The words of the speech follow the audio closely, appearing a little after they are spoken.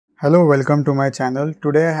Hello, welcome to my channel.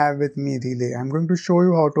 Today I have with me relay. I'm going to show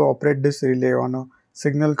you how to operate this relay on a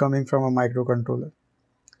signal coming from a microcontroller.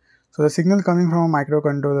 So the signal coming from a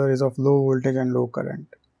microcontroller is of low voltage and low current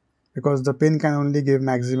because the pin can only give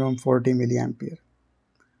maximum 40 milliampere.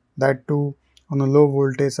 That too on a low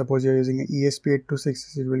voltage, suppose you're using an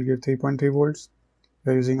ESP8266, it will give 3.3 volts. If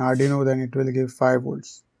you're using Arduino, then it will give 5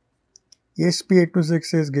 volts.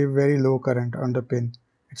 ESP8266 give very low current on the pin.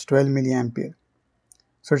 It's 12 milliampere.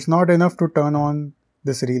 So it's not enough to turn on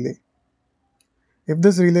this relay. If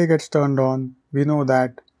this relay gets turned on, we know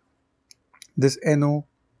that this NO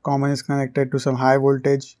common is connected to some high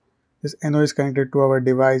voltage. This NO is connected to our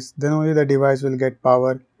device. Then only the device will get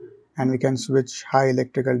power and we can switch high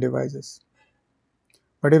electrical devices.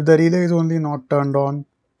 But if the relay is only not turned on,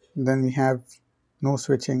 then we have no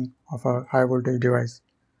switching of a high voltage device.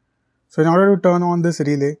 So in order to turn on this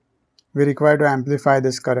relay, we require to amplify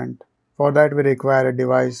this current. For that, we require a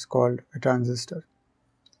device called a transistor.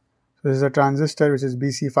 So this is a transistor which is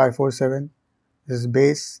BC547. This is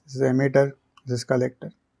base, this is emitter, this is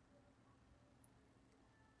collector,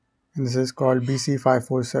 and this is called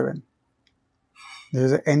BC547. This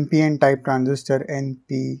is an NPN type transistor,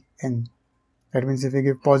 NPN. That means if we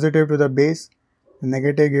give positive to the base, the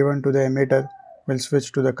negative given to the emitter will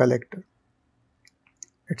switch to the collector.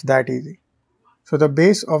 It's that easy. So the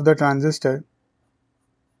base of the transistor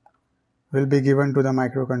will be given to the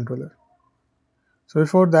microcontroller. So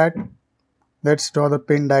before that, let's draw the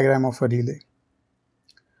pin diagram of a relay.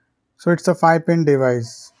 So it's a 5-pin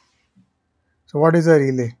device. So what is a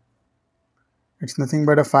relay? It's nothing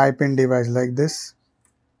but a 5-pin device like this.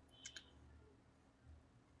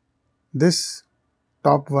 This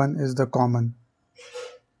top one is the common.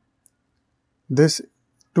 This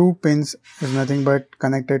 2 pins is nothing but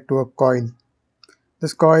connected to a coil.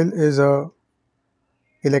 This coil is a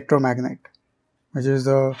electromagnet, which is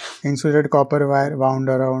the insulated copper wire wound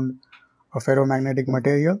around a ferromagnetic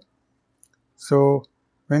material. So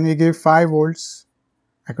when we give 5 volts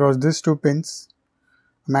across these 2 pins,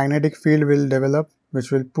 a magnetic field will develop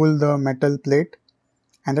which will pull the metal plate,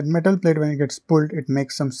 and that metal plate, when it gets pulled, it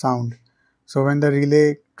makes some sound. So when the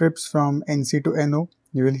relay trips from NC to NO,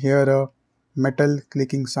 you will hear a metal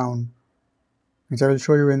clicking sound, which I will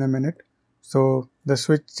show you in a minute. So the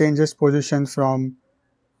switch changes position from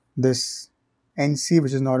this NC,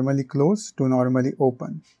 which is normally closed, to normally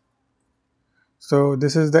open. So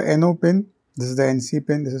this is the NO pin, this is the NC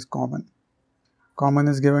pin, this is common. Common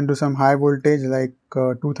is given to some high voltage like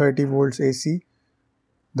 230 volts AC,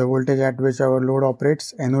 the voltage at which our load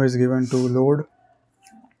operates. NO is given to load,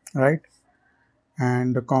 right?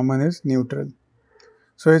 And the common is neutral.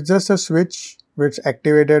 So it's just a switch which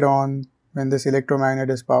activated on when this electromagnet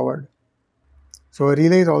is powered. So a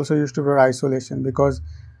relay is also used to provide isolation because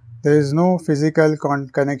there is no physical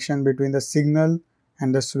connection between the signal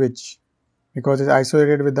and the switch because it's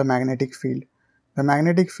isolated with the magnetic field. The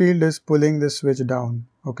magnetic field is pulling the switch down.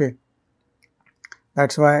 Okay,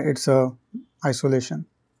 that's why it's a isolation.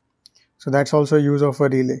 So that's also use of a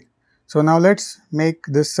relay. So now let's make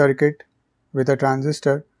this circuit with a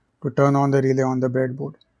transistor to turn on the relay on the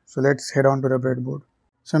breadboard. So let's head on to the breadboard.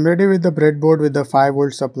 So I'm ready with the breadboard with the 5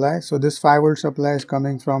 volt supply. So this 5 volt supply is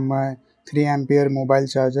coming from my 3 ampere mobile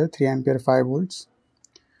charger, 3 ampere 5 volts.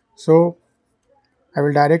 So I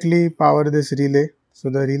will directly power this relay.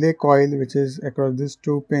 So the relay coil which is across these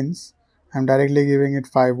 2 pins, I'm directly giving it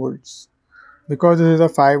 5 volts. Because this is a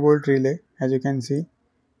 5 volt relay, as you can see,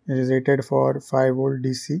 it is rated for 5 volt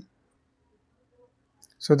DC.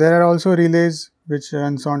 So there are also relays which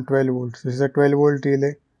runs on 12 volts. This is a 12 volt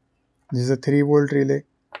relay. This is a 3 volt relay.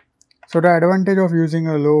 So the advantage of using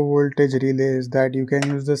a low voltage relay is that you can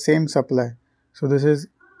use the same supply. So this is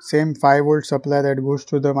same 5 volt supply that goes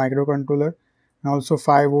to the microcontroller, and also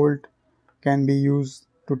 5 volt can be used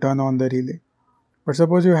to turn on the relay. But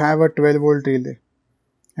suppose you have a 12 volt relay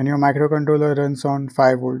and your microcontroller runs on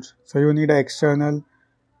 5 volts. So you need an external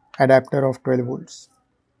adapter of 12 volts.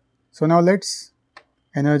 So now let's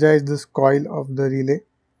energize this coil of the relay,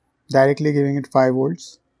 directly giving it 5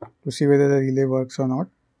 volts to see whether the relay works or not.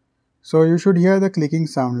 So you should hear the clicking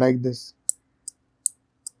sound like this.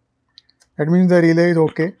 That means the relay is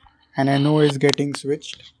okay and NO is getting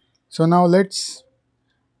switched. So now let's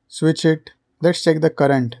switch it. Let's check the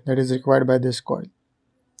current that is required by this coil.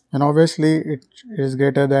 And obviously it is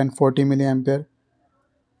greater than 40 milliampere.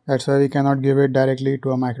 That's why we cannot give it directly to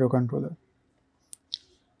a microcontroller.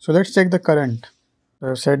 So let's check the current. So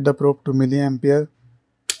I've set the probe to milliampere.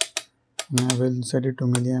 And I will set it to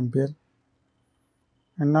milliampere.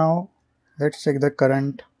 And now let's check the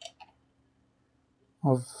current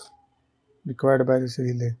of required by this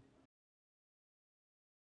relay.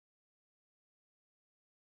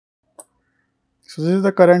 So this is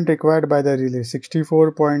the current required by the relay,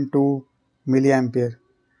 64.2 milliampere,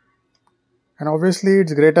 and obviously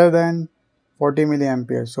it's greater than 40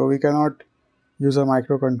 milliampere, so we cannot use a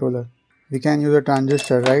microcontroller. We can use a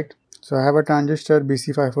transistor, right? So I have a transistor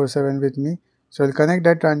BC547 with me, so I'll connect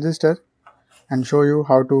that transistor and show you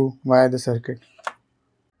how to wire the circuit.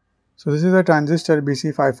 So this is a transistor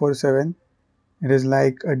BC547. It is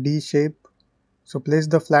like a D shape. So place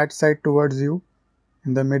the flat side towards you,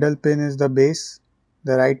 and the middle pin is the base,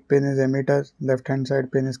 the right pin is emitter, left hand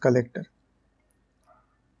side pin is collector.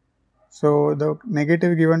 So the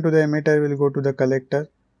negative given to the emitter will go to the collector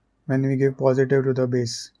when we give positive to the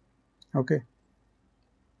base. Okay.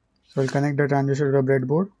 So I'll connect the transistor to the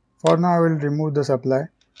breadboard. For now I will remove the supply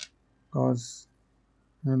because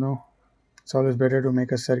it's always better to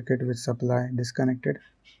make a circuit with supply disconnected.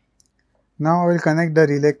 Now I will connect the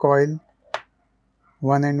relay coil.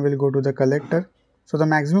 One end will go to the collector. So the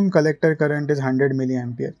maximum collector current is 100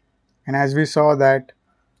 milliampere. And as we saw that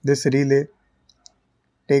this relay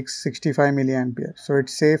takes 65 milliampere. So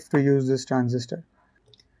it's safe to use this transistor.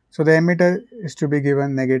 So the emitter is to be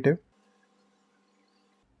given negative,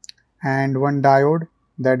 and one diode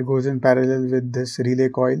that goes in parallel with this relay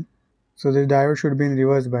coil. So this diode should be in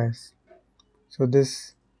reverse bias. So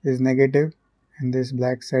this is negative and this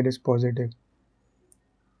black side is positive.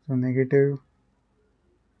 So negative,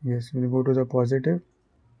 yes, will go to the positive,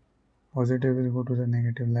 positive will go to the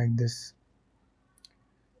negative like this.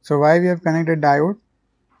 So why we have connected diode?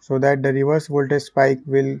 So that the reverse voltage spike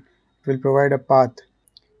will provide a path.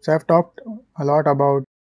 So I've talked a lot about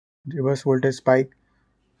reverse voltage spike.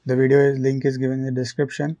 The video link is given in the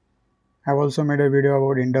description. I've also made a video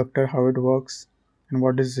about inductor, how it works and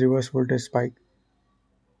what is reverse voltage spike.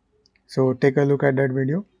 So take a look at that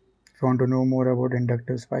video if you want to know more about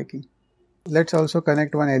inductive spiking. Let's also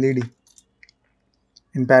connect one LED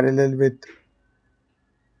in parallel with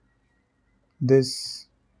this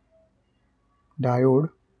diode.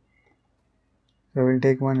 So we'll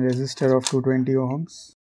take one resistor of 220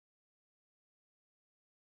 ohms.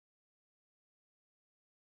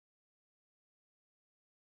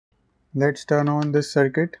 Let's turn on this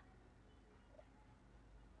circuit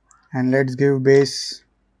and let's give base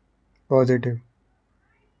positive.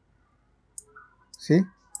 See,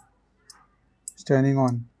 it's turning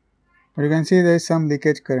on. But you can see there is some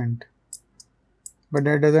leakage current, but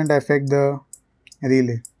that doesn't affect the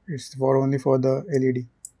relay. It's only for the LED.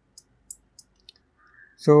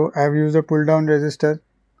 So I have used a pull down resistor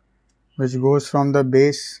which goes from the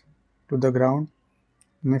base to the ground,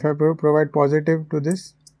 and if I provide positive to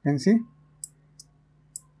this, you can see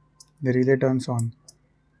the relay turns on.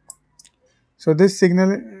 So this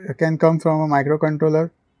signal can come from a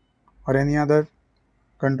microcontroller or any other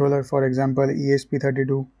controller, for example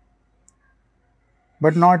ESP32,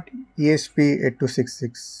 but not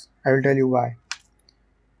ESP8266. I will tell you why.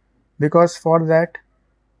 Because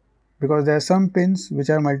there are some pins which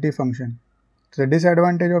are multifunction. So the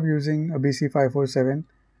disadvantage of using a BC547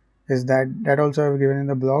 is that also I have given in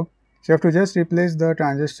the blog. So you have to just replace the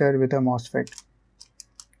transistor with a MOSFET.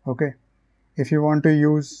 Okay. If you want to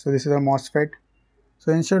use, so this is a MOSFET.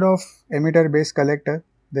 So instead of emitter base collector,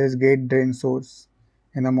 there is gate drain source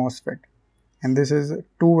in a MOSFET. And this is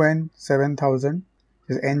 2N7000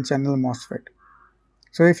 is N channel MOSFET.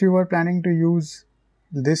 So if you were planning to use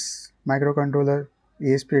this microcontroller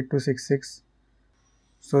ESP8266,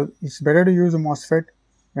 so it's better to use a MOSFET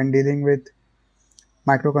when dealing with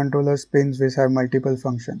microcontrollers pins which have multiple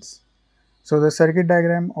functions. So the circuit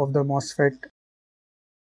diagram of the MOSFET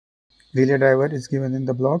relay driver is given in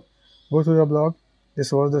the blog. Go to the blog.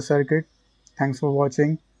 This was the circuit. Thanks for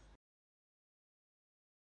watching.